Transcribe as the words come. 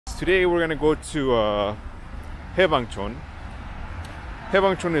Today we're gonna go to Haebangchon.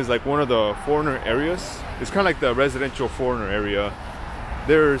 Haebangchon is like one of the foreigner areas. It's kind of like the residential foreigner area.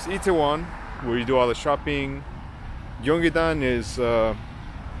 There's Itaewon, where you do all the shopping. Gyeongnidan is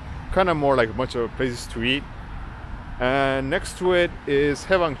kind of more like a bunch of places to eat. And next to it is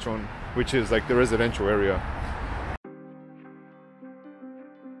Haebangchon, which is like the residential area.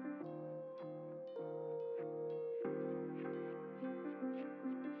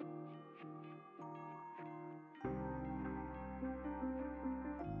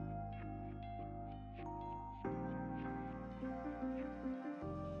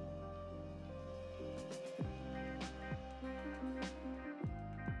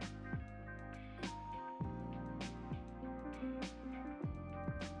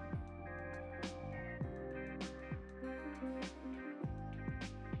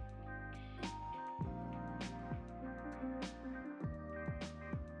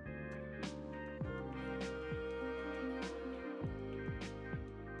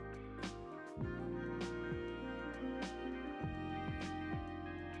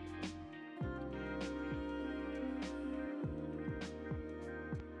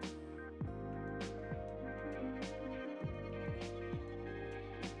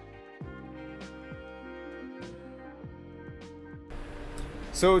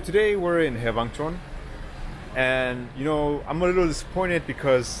 So today we're in Haebangchon, and you know, I'm a little disappointed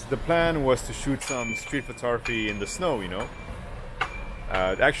because the plan was to shoot some street photography in the snow, you know.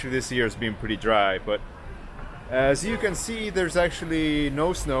 Actually this year has been pretty dry, but as you can see, there's actually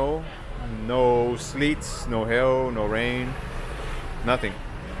no snow, no sleet, no hail, no rain, nothing.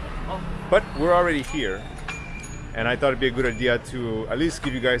 But we're already here, and I thought it'd be a good idea to at least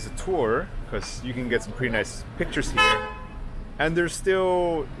give you guys a tour, because you can get some pretty nice pictures here. And there's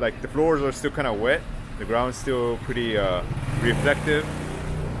still, like, the floors are still kind of wet. The ground's still pretty reflective.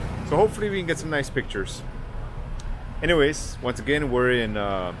 So hopefully we can get some nice pictures. Anyways, once again, we're in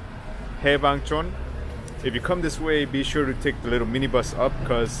Haebangchon. If you come this way, be sure to take the little minibus up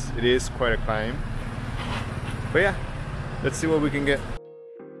because it is quite a climb. But yeah, let's see what we can get.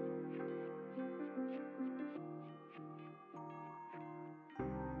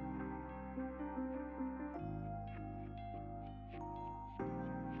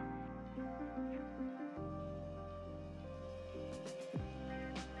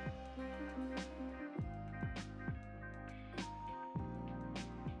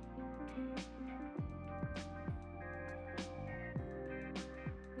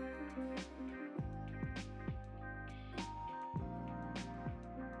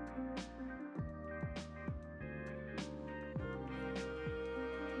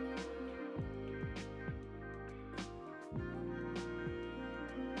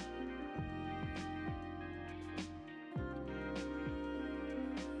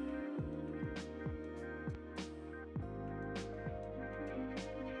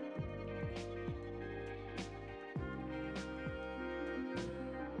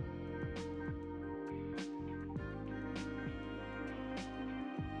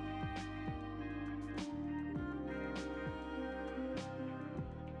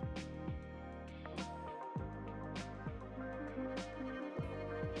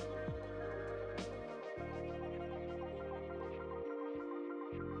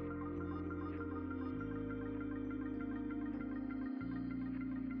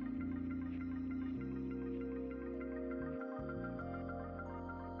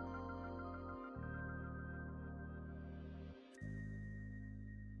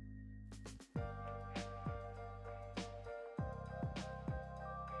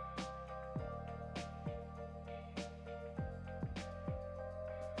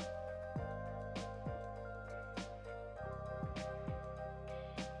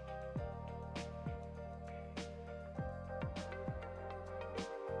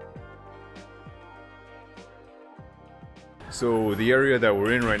 So the area that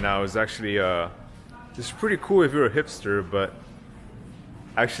we're in right now is actually it's pretty cool if you're a hipster, but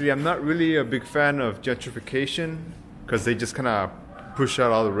actually I'm not really a big fan of gentrification because they just kind of push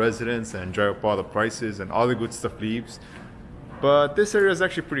out all the residents and drive up all the prices and all the good stuff leaves. But this area is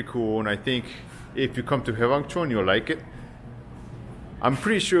actually pretty cool, and I think if you come to Haebangchon, you'll like it. I'm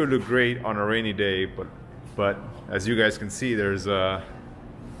pretty sure it'll look great on a rainy day, but as you guys can see, there's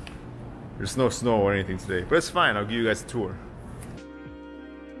no snow or anything today. But it's fine, I'll give you guys a tour.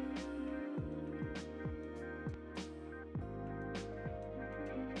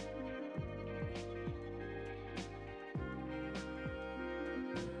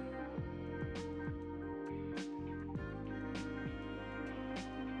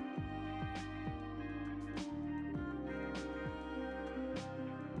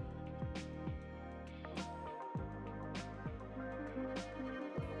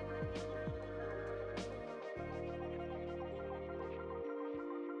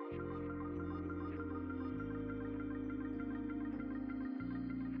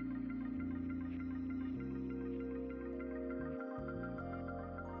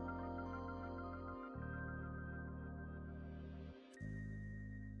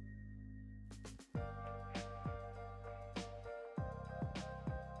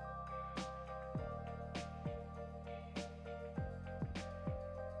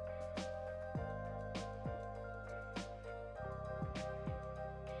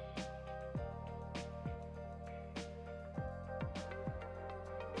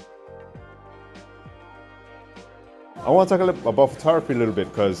 I want to talk about photography a little bit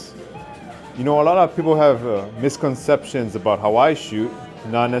because, you know, a lot of people have misconceptions about how I shoot,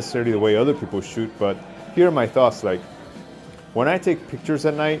 not necessarily the way other people shoot, but here are my thoughts. Like, when I take pictures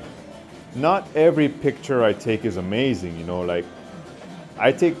at night, not every picture I take is amazing, you know, like,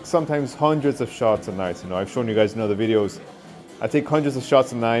 I take sometimes hundreds of shots a night, you know, I've shown you guys in other videos. I take hundreds of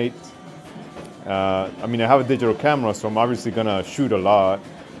shots a night. I mean, I have a digital camera, so I'm obviously gonna shoot a lot.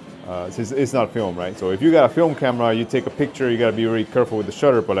 It's not film, right? So if you got a film camera, you take a picture, you gotta be really careful with the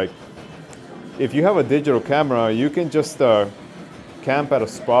shutter, but like, if you have a digital camera, you can just camp at a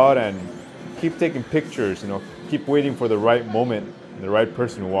spot and keep taking pictures, you know, keep waiting for the right moment, the right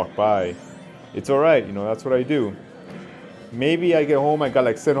person to walk by. It's all right, you know, that's what I do. Maybe I get home, I got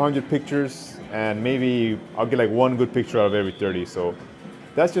like 700 pictures, and maybe I'll get like one good picture out of every 30. So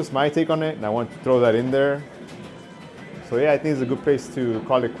that's just my take on it, and I want to throw that in there. So yeah, I think it's a good place to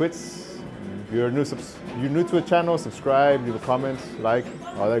call it quits. If you're new to the channel, subscribe, leave a comment, like,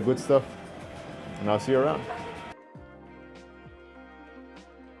 all that good stuff, and I'll see you around.